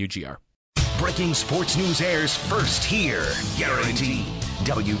here on WGR. Breaking sports news airs first here. Guaranteed.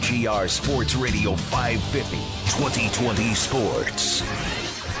 WGR Sports Radio 550. 2020 Sports.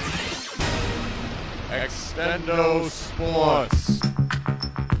 Extendo Sports.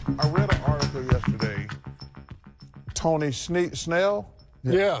 I read an article yesterday. Tony Snell?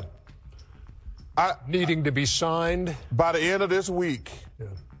 Yeah. Needing to be signed. By the end of this week,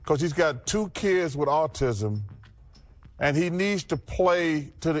 because he's got 2 kids with autism, and he needs to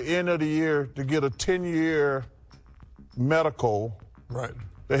play to the end of the year to get a 10-year medical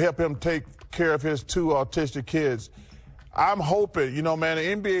to help him take care of his 2 autistic kids. I'm hoping, man,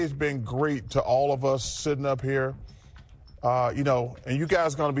 the NBA has been great to all of us sitting up here, and you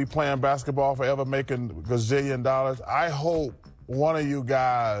guys are going to be playing basketball forever, making gazillion dollars. I hope one of you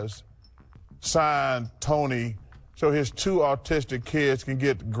guys sign Tony so his 2 autistic kids can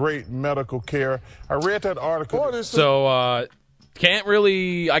get great medical care. I read that article. So, I'm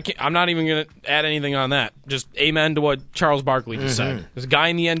not even going to add anything on that. Just amen to what Charles Barkley just said. There's a guy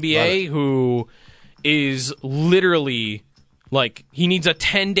in the NBA who is literally, like, he needs a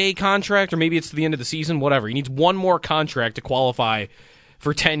 10-day contract, or maybe it's to the end of the season, whatever. He needs one more contract to qualify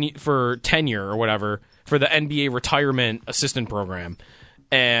for tenure or whatever for the NBA retirement assistant program.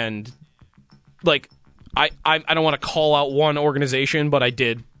 And, like, I don't want to call out one organization, but I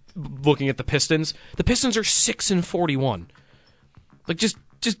did looking at the Pistons. The Pistons are 6-41. Like, just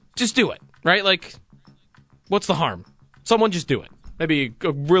do it, right? Like, what's the harm? Someone just do it. That'd be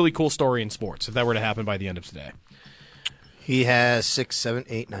a really cool story in sports if that were to happen by the end of today. He has 6, 7,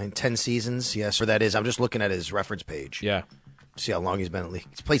 8, 9, 10 seasons. Yes, or that is. I'm just looking at his reference page. Yeah. See how long he's been in the league.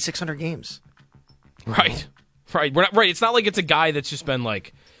 He's played 600 games. Right. Right. It's not like it's a guy that's just been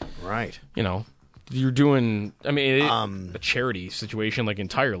like, you're doing. I mean, a charity situation like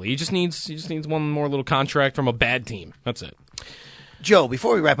entirely. He just needs one more little contract from a bad team. That's it. Joe,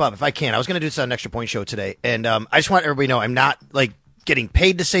 before we wrap up, if I can, I was going to do this on an Extra Point show today, and I just want everybody to know I'm not like getting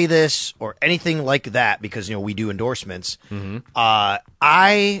paid to say this or anything like that because we do endorsements.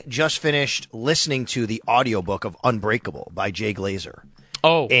 I just finished listening to the audiobook of Unbreakable by Jay Glazer.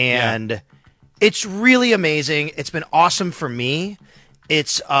 Oh, and it's really amazing. It's been awesome for me.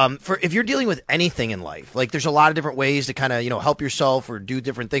 It's for if you're dealing with anything in life, like there's a lot of different ways to kind of, help yourself or do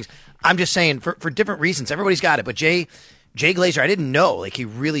different things. I'm just saying for different reasons, everybody's got it. But Jay Glazer, I didn't know, like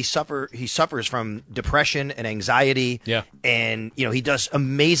he suffers from depression and anxiety. Yeah. And, he does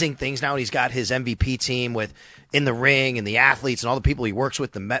amazing things now. And he's got his MVP team with in the ring and the athletes and all the people he works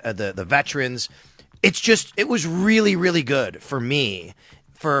with, the veterans. It was really, really good for me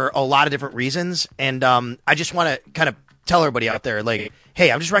for a lot of different reasons. And I just want to kind of tell everybody out there, like,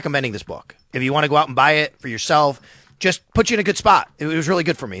 hey, I'm just recommending this book. If you want to go out and buy it for yourself, just put you in a good spot. It was really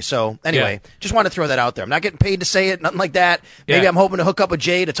good for me. So anyway, just want to throw that out there. I'm not getting paid to say it, nothing like that. Maybe I'm hoping to hook up with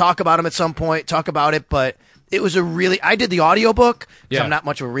Jay to talk about him at some point, talk about it. But it was I did the audiobook because I'm not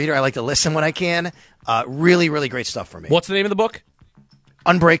much of a reader. I like to listen when I can. Really, really great stuff for me. What's the name of the book?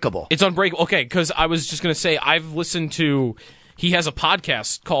 Unbreakable. It's Unbreakable. Okay, because I was just going to say, I've listened to, he has a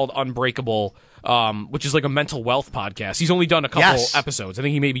podcast called Unbreakable, which is like a mental wealth podcast. He's only done a couple episodes. I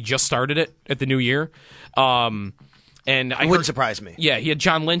think he maybe just started it at the new year. And it wouldn't surprise me. Yeah, he had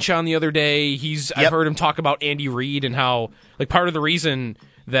John Lynch on the other day. I've heard him talk about Andy Reid and how, like, part of the reason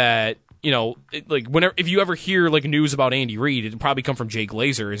that, if you ever hear like news about Andy Reid, it'd probably come from Jay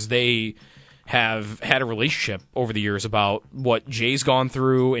Glazer, is they have had a relationship over the years about what Jay's gone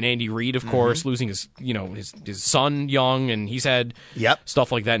through, and Andy Reid, of course, losing his son young, and he's had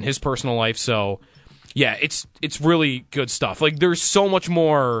stuff like that in his personal life. So, yeah, it's really good stuff. Like, there's so much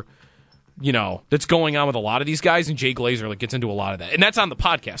more, that's going on with a lot of these guys, and Jay Glazer gets into a lot of that, and that's on the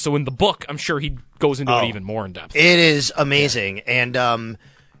podcast. So in the book, I'm sure he goes into it even more in depth. It is amazing, and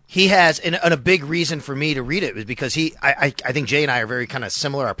he has, and a big reason for me to read it was because I think Jay and I are very kind of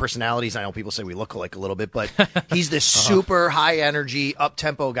similar. Our personalities, I know people say we look alike a little bit, but he's this super high energy, up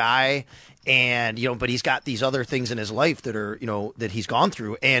tempo guy, and but he's got these other things in his life that are that he's gone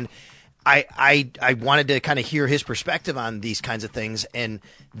through, and I wanted to kind of hear his perspective on these kinds of things, and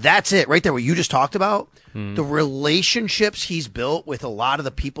that's it right there. What you just talked about, the relationships he's built with a lot of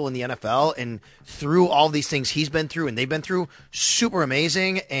the people in the NFL, and through all these things he's been through and they've been through, super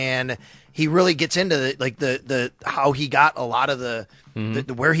amazing. And he really gets into the how he got a lot of the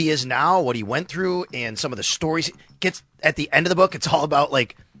where he is now, what he went through, and some of the stories. Gets at the end of the book, it's all about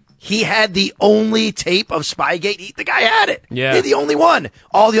he had the only tape of Spygate. The guy had it. Yeah. He had the only one.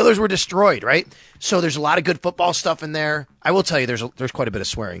 All the others were destroyed, right? So there's a lot of good football stuff in there. I will tell you, there's quite a bit of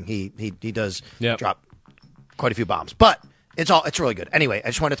swearing. He does drop quite a few bombs, but it's really good. Anyway, I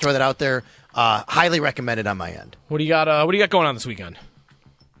just wanted to throw that out there. Highly recommended on my end. What do you got? What do you got going on this weekend?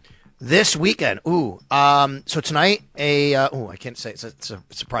 This weekend, so tonight, I can't say it's a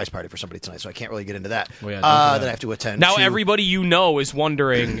surprise party for somebody tonight, so I can't really get into that. That I have to attend. Now everybody is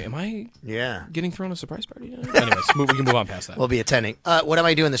wondering, am I getting thrown a surprise party? Anyways, we can move on past that. We'll be attending. What am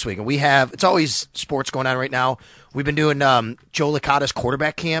I doing this weekend? It's always sports going on right now. We've been doing Joe Licata's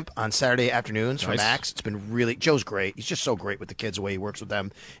quarterback camp on Saturday afternoons for Max. It's been Joe's great. He's just so great with the kids, the way he works with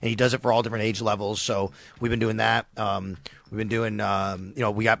them, and he does it for all different age levels. So we've been doing that. We've been doing,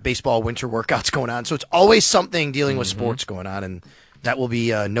 we got baseball winter workouts going on. So it's always something dealing with sports going on, and that will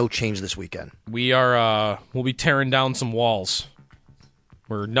be no change this weekend. We'll be tearing down some walls.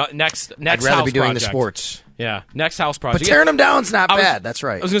 We're next I'd rather house be doing project. the sports. Yeah, next house project. But tearing them down's not bad. That's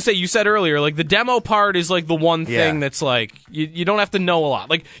right. I was going to say, you said earlier, the demo part is the one thing that's you don't have to know a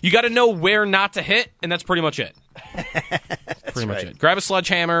lot. You got to know where not to hit, and that's pretty much it. Pretty much it. Grab a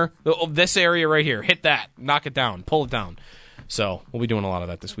sledgehammer, this area right here, hit that, knock it down, pull it down. So we'll be doing a lot of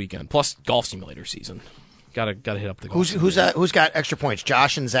that this weekend. Plus golf simulator season. Got to hit up the golf. Who's got extra points?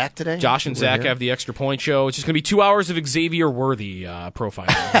 Josh and Zach today? Josh and Zach have the extra point show. It's just going to be 2 hours of Xavier Worthy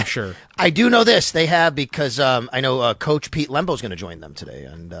profiling, I'm sure. I do know this. They have, because I know Coach Pete Lembo's going to join them today,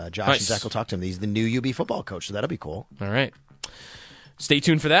 and Josh and Zach will talk to him. He's the new UB football coach, so that'll be cool. All right. Stay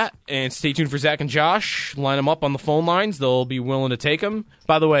tuned for that, and stay tuned for Zach and Josh. Line them up on the phone lines. They'll be willing to take them.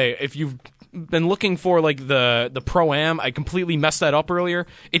 By the way, if you've been looking for the Pro-Am, I completely messed that up earlier.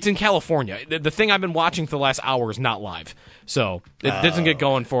 It's in California. The thing I've been watching for the last hour is not live, so it doesn't get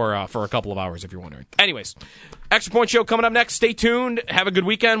going for a couple of hours, if you're wondering. Anyways, Extra Point Show coming up next. Stay tuned. Have a good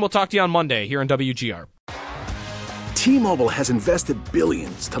weekend. We'll talk to you on Monday here on WGR. T-Mobile has invested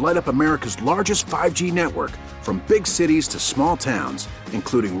billions to light up America's largest 5G network, from big cities to small towns,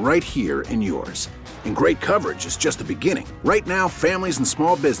 including right here in yours. And great coverage is just the beginning. Right now, families and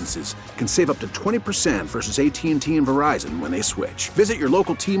small businesses can save up to 20% versus AT&T and Verizon when they switch. Visit your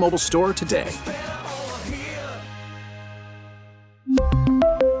local T-Mobile store today.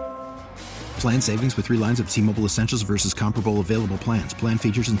 Plan savings with 3 lines of T-Mobile Essentials versus comparable available plans. Plan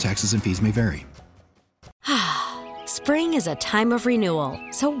features and taxes and fees may vary. Spring is a time of renewal,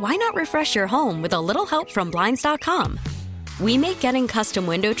 so why not refresh your home with a little help from Blinds.com? We make getting custom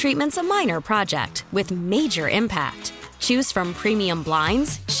window treatments a minor project with major impact. Choose from premium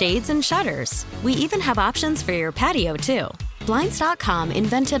blinds, shades, and shutters. We even have options for your patio, too. Blinds.com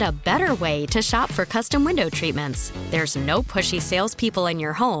invented a better way to shop for custom window treatments. There's no pushy salespeople in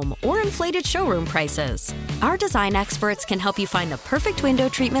your home or inflated showroom prices. Our design experts can help you find the perfect window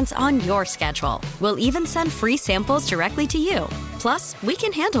treatments on your schedule. We'll even send free samples directly to you. Plus, we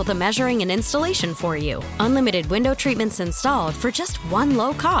can handle the measuring and installation for you. Unlimited window treatments installed for just one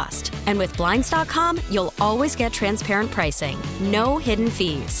low cost. And with Blinds.com, you'll always get transparent pricing. No hidden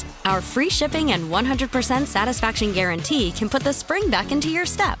fees. Our free shipping and 100% satisfaction guarantee can put the spring back into your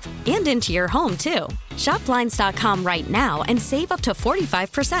step and into your home, too. Shop Blinds.com right now and save up to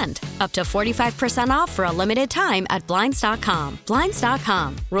 45%. Up to 45% off for a limited time at Blinds.com.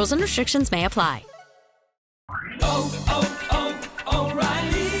 Blinds.com. Rules and restrictions may apply.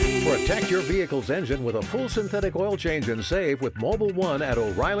 O'Reilly. Protect your vehicle's engine with a full synthetic oil change and save with Mobil 1 at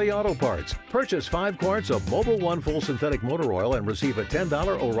O'Reilly Auto Parts. Purchase 5 quarts of Mobil 1 full synthetic motor oil and receive a $10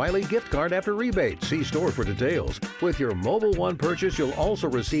 O'Reilly gift card after rebate. See store for details. With your Mobil 1 purchase, you'll also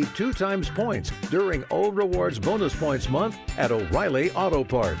receive 2 times points during O Rewards Bonus Points Month at O'Reilly Auto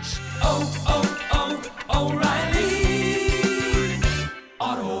Parts. O'Reilly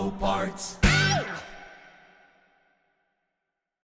Auto Parts.